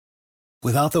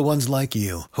Without the ones like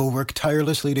you, who work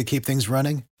tirelessly to keep things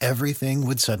running, everything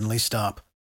would suddenly stop.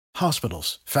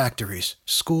 Hospitals, factories,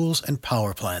 schools, and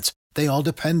power plants, they all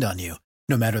depend on you.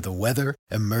 No matter the weather,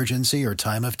 emergency, or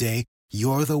time of day,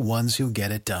 you're the ones who get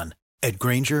it done. At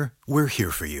Grainger, we're here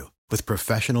for you with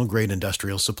professional-grade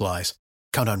industrial supplies.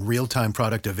 Count on real-time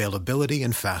product availability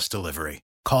and fast delivery.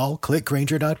 Call,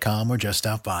 clickgrainger.com, or just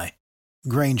stop by.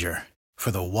 Grainger, for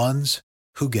the ones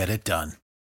who get it done.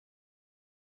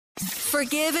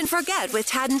 Forgive and forget with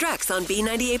Tad and Drex on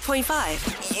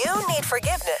B98.5. You need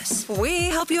forgiveness. We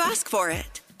help you ask for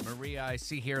it. Maria, I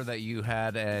see here that you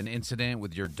had an incident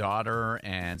with your daughter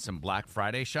and some Black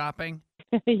Friday shopping.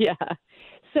 Yeah.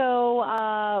 So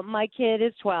my kid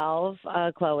is 12,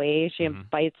 Chloe. She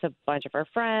invites a bunch of her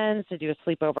friends to do a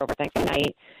sleepover over Thanksgiving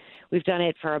night. We've done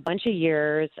it for a bunch of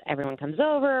years. Everyone comes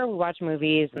over, we watch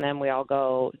movies, and then we all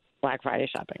go Black Friday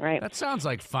shopping, right? That sounds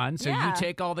like fun. So you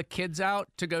take all the kids out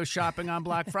to go shopping on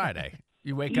Black Friday.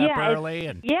 You wake up early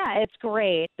and it's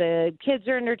great. The kids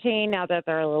are entertained now that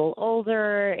they're a little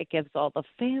older. It gives all the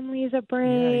families a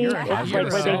break. You're a hero.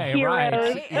 We're the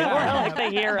heroes. Right. We're like the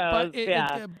heroes.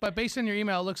 But based on your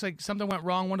email, it looks like something went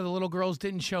wrong. One of the little girls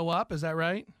didn't show up. Is that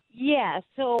right? Yeah.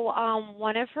 So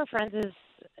one of her friends is,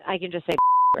 I can just say,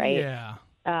 right? Yeah.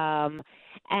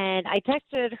 And I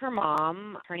texted her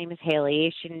mom. Her name is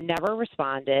Hailey. She never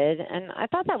responded, and I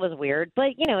thought that was weird.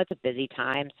 But it's a busy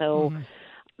time, so.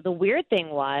 The weird thing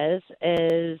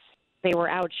is they were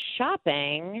out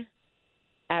shopping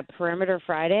at Perimeter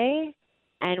Friday,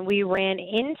 and we ran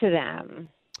into them.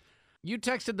 You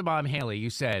texted the mom, Hailey.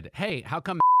 You said, hey, how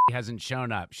come hasn't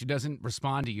shown up? She doesn't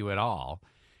respond to you at all.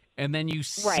 And then you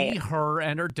see her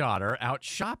and her daughter out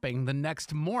shopping the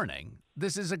next morning.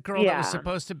 This is a girl that was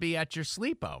supposed to be at your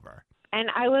sleepover.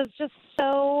 And I was just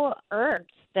so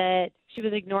irked that she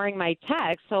was ignoring my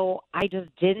text, so I just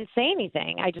didn't say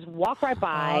anything. I just walked right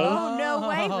by. Oh, no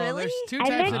way, really? There's two and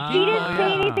types then of she people. didn't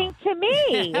say anything to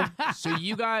me. So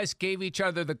you guys gave each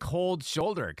other the cold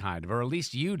shoulder, kind of, or at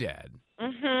least you did.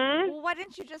 Mm-hmm. Well, why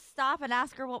didn't you just stop and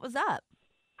ask her what was up?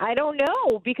 I don't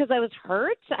know, because I was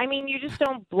hurt. I mean, you just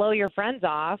don't blow your friends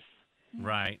off.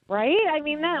 Right. Right? I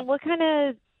mean, what kind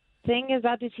of thing is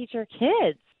that to teach our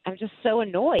kids? I'm just so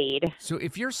annoyed. So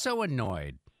if you're so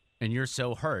annoyed and you're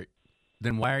so hurt,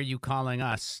 then why are you calling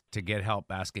us to get help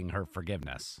asking her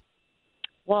forgiveness?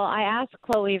 Well, I asked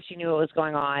Chloe if she knew what was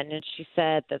going on, and she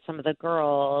said that some of the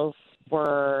girls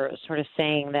were sort of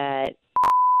saying that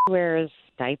wears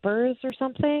diapers or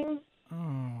something.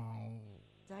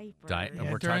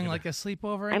 Diapers. We're during like a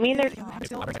sleepover? I mean, there's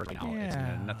It's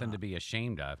nothing to be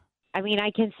ashamed of. I mean, I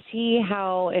can see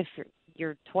how if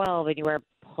you're 12 and you wear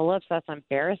pull-ups, that's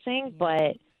embarrassing,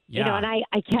 but you know, and I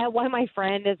get why my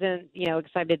friend isn't,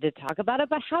 excited to talk about it,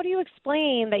 but how do you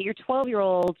explain that your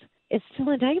 12-year-old is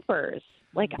still in diapers?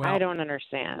 Like, I don't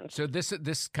understand. So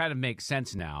this kind of makes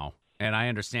sense now, and I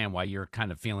understand why you're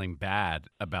kind of feeling bad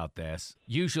about this.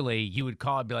 Usually you would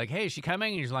call and be like, hey, is she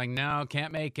coming? And you're like, no,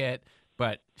 can't make it.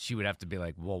 But she would have to be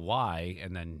like, well, why?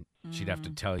 And then she'd have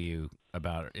to tell you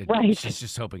about it. Right. She's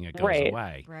just hoping it goes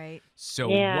away. Right. So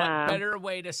what better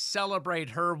way to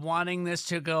celebrate her wanting this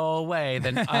to go away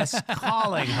than us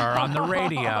calling her on the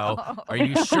radio? Are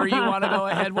you sure you want to go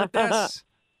ahead with this?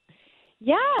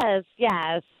 Yes.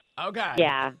 Okay.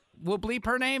 Yeah. We'll bleep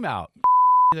her name out.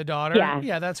 The daughter?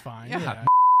 Yeah. That's fine. Yeah.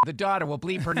 The daughter will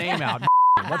bleep her name out.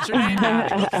 What's her name?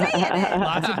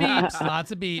 Lots of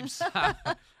beeps.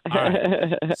 All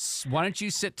right. Why don't you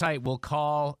sit tight? We'll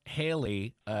call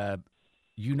Hailey,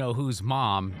 you-know-who's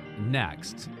mom,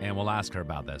 next, and we'll ask her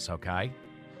about this, okay?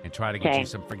 And try to get you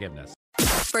some forgiveness.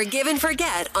 Forgive and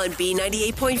forget on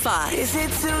B98.5. Is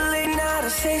it too late now to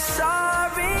say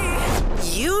sorry?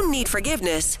 You need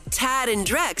forgiveness. Tad and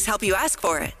Drex help you ask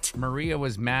for it. Maria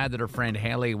was mad that her friend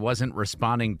Hailey wasn't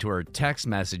responding to her text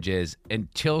messages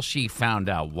until she found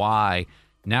out why.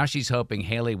 Now she's hoping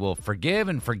Hailey will forgive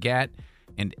and forget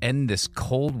and end this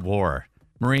Cold War.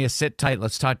 Maria, sit tight.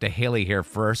 Let's talk to Hailey here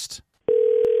first.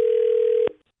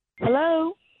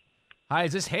 Hello? Hi,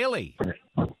 is this Hailey?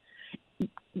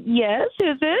 Yes,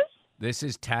 who's this? This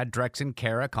is Tad, Drex, and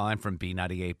Kara calling from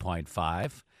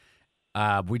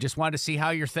B98.5. We just wanted to see how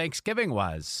your Thanksgiving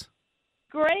was.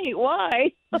 Great,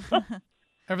 why?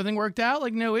 Everything worked out?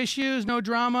 Like no issues, no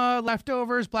drama,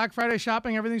 leftovers, Black Friday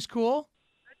shopping, everything's cool?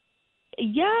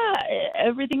 Yeah,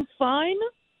 everything's fine.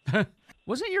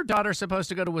 Wasn't your daughter supposed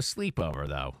to go to a sleepover,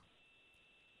 though?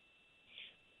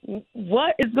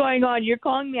 What is going on? You're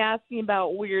calling me asking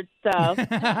about weird stuff.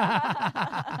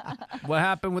 What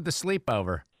happened with the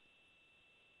sleepover?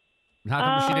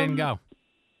 How come she didn't go?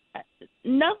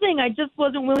 Nothing. I just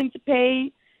wasn't willing to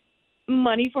pay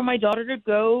money for my daughter to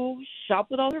go shop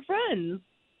with all her friends.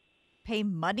 Pay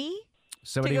money?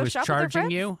 Somebody go was shop with their charging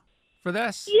friends? you for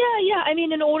this? Yeah. I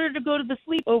mean, in order to go to the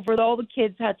sleepover, all the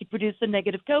kids had to produce a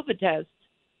negative COVID test.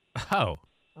 Oh.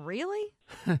 Really?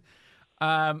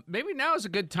 Maybe now is a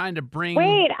good time to bring.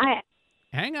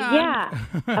 Hang on.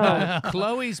 Yeah.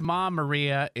 Chloe's mom,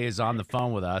 Maria, is on the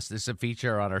phone with us. This is a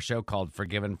feature on our show called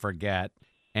Forgive and Forget.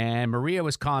 And Maria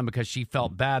was calling because she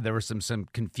felt bad. There was some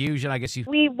confusion. I guess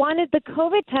We wanted the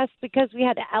COVID test because we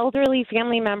had elderly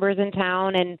family members in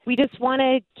town, and we just want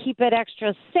to keep it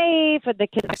extra safe for the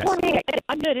kids.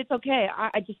 I'm good. It's okay.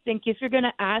 I just think if you're going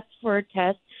to ask for a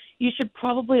test, you should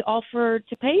probably offer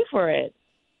to pay for it.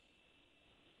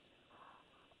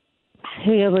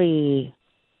 Hailey,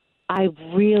 I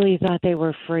really thought they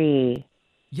were free.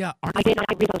 Yeah. I did not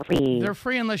realize free. They're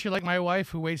free unless you're like my wife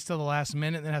who waits till the last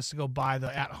minute and then has to go buy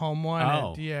the at-home one.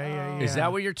 Oh. Yeah. Is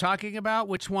that what you're talking about?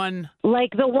 Which one?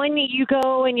 Like the one that you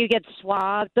go and you get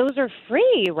swabbed, those are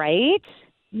free, right?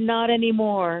 Not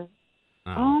anymore.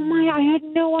 Oh my, I had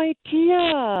no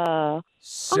idea.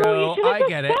 So you should have I just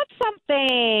get it. said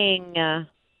something.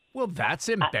 Well, that's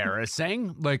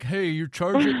embarrassing. Like, hey, you're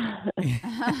charging. I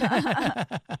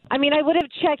mean, I would have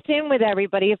checked in with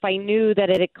everybody if I knew that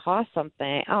it had cost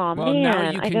something. Oh, Well, man.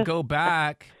 now you can go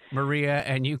back, Maria,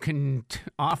 and you can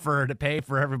offer to pay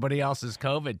for everybody else's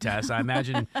COVID test. I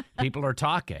imagine people are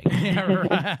talking. Yeah,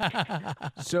 right.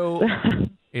 So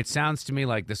it sounds to me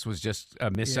like this was just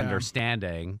a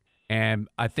misunderstanding. And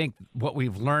I think what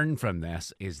we've learned from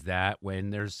this is that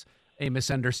when there's a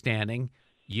misunderstanding,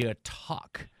 you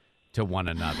talk to one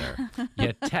another.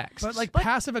 You text. But like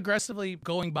passive aggressively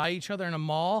going by each other in a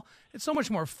mall, it's so much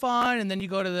more fun. And then you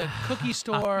go to the cookie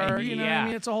store. You know what I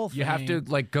mean? It's a whole thing. You have to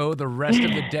like go the rest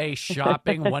of the day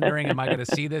shopping, wondering, am I going to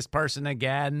see this person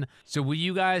again? So will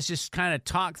you guys just kind of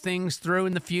talk things through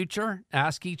in the future?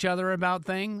 Ask each other about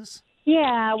things?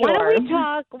 Yeah, why Sure. don't we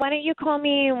talk? Why don't you call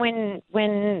me when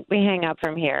we hang up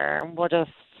from here? We'll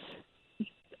just...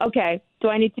 Okay. Do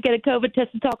I need to get a COVID test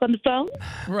and talk on the phone?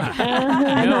 Right.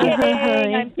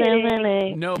 I'm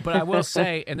kidding. No, but I will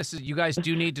say, and this is, you guys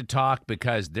do need to talk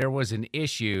because there was an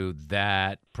issue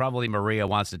that probably Maria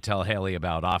wants to tell Hailey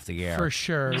about off the air. For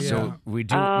sure. So Yeah. we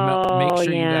do Oh, make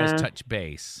sure you yeah. guys touch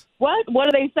base. What? What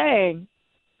are they saying?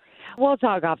 We'll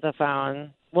talk off the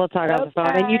phone. We'll talk off the phone.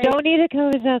 And you Okay. don't need a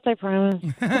COVID test, I promise.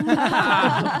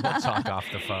 We'll talk off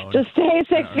the phone. Just stay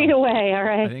 6 feet away, all I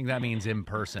right? think that means in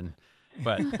person.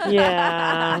 But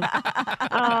Yeah.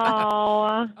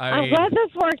 Oh, I I'm mean- glad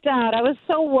this worked out. I was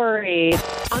so worried.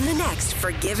 On the next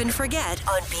Forgive and Forget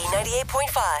on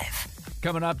B98.5.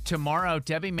 coming up tomorrow,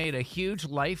 Debbie made a huge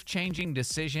life-changing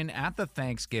decision at the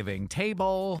Thanksgiving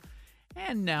table,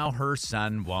 and now her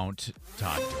son won't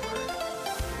talk to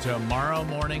her. Tomorrow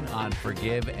morning on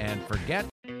Forgive and Forget.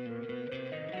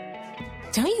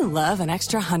 Don't you love an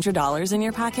extra $100 in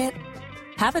your pocket?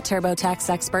 Have a TurboTax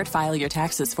expert file your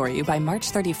taxes for you by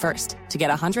March 31st to get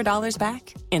 $100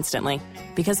 back instantly.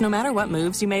 Because no matter what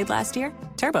moves you made last year,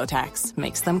 TurboTax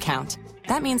makes them count.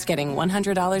 That means getting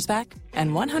 $100 back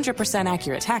and 100%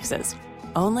 accurate taxes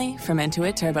only from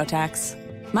Intuit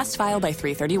TurboTax. Must file by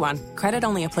 3/31. Credit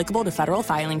only applicable to federal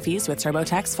filing fees with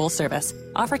TurboTax full service.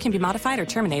 Offer can be modified or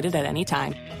terminated at any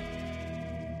time.